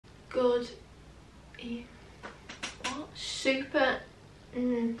good. What? Super.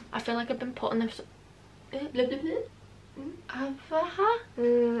 I feel like I've been putting this.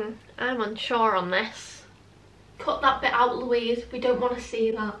 I'm unsure on this. Cut that bit out, Louise. We don't want to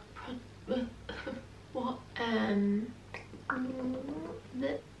see that. What?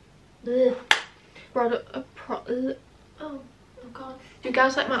 Oh god. Do you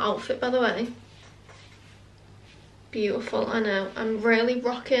guys like my outfit, by the way? Beautiful, I know. I'm really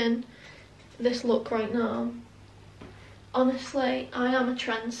rocking this look right now. Honestly, I am a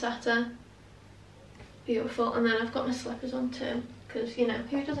trendsetter. Beautiful. And then I've got my slippers on too, because you know,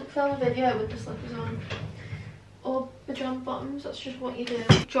 who doesn't film a video with the slippers on? Or pajama bottoms, that's just what you do.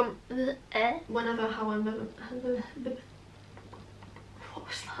 Jump whenever, however. What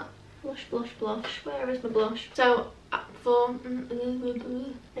was that? Blush, blush, blush. Where is my blush? So for I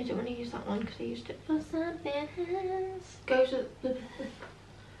don't want to use that one because I used it for something else. Go to the I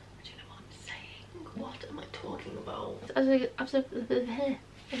don't know what I'm saying. What am I talking about?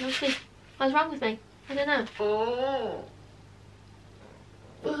 What's wrong with me? I don't know.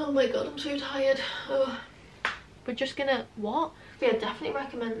 Oh my god, I'm so tired. Oh. We're just gonna what? Yeah, definitely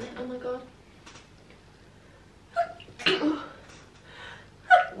recommend it. Oh my god.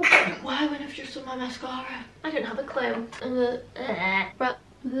 Why would I've just done my mascara? I don't have a clue.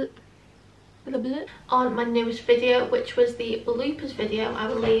 On my newest video, which was the bloopers video, I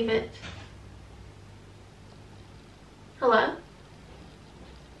will leave it. Hello?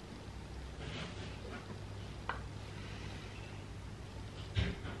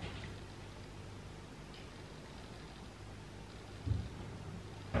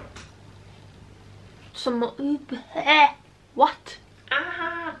 What?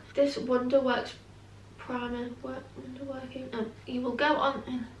 Ah, this Wonderworks primer wonderworking. You will go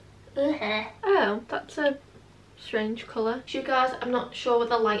on. Oh, that's a strange colour. You guys, I'm not sure what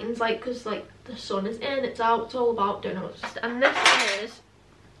the lighting's like because like the sun is in, it's out, it's all about, don't know what's just. And this is,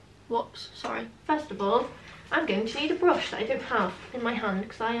 whoops, sorry. First of all, I'm going to need a brush that I don't have in my hand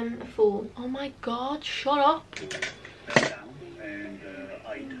because I am a fool. Oh my god, shut up.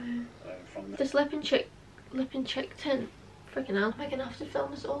 This lip and cheek tint. Freaking hell. Am I gonna have to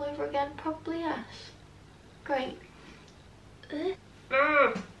film this all over again? Probably yes. Great.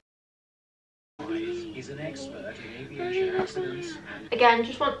 He's an expert in aviation accidents. Again,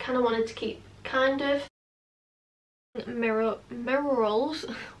 just wanted to keep kind of mirrors.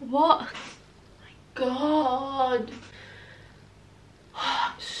 What? Oh my god.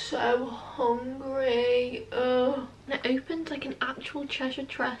 I'm so hungry. And it opened like an actual treasure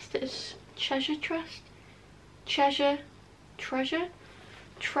chest. It's treasure chest? Treasure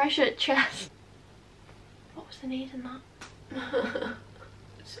chest. What was the need in that? I'm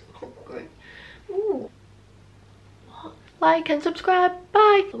so hungry. Ooh. What? Like and subscribe.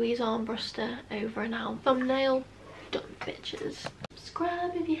 Bye. Louise Armbruster over and out. Thumbnail done, bitches.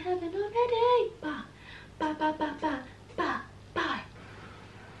 Subscribe if you haven't already. Bye. Bye bye bye bye bye bye.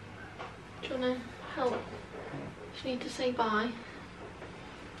 Do you wanna help? Just need to say bye.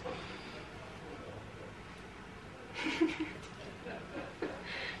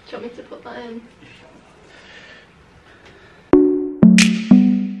 Do you want me to put that in?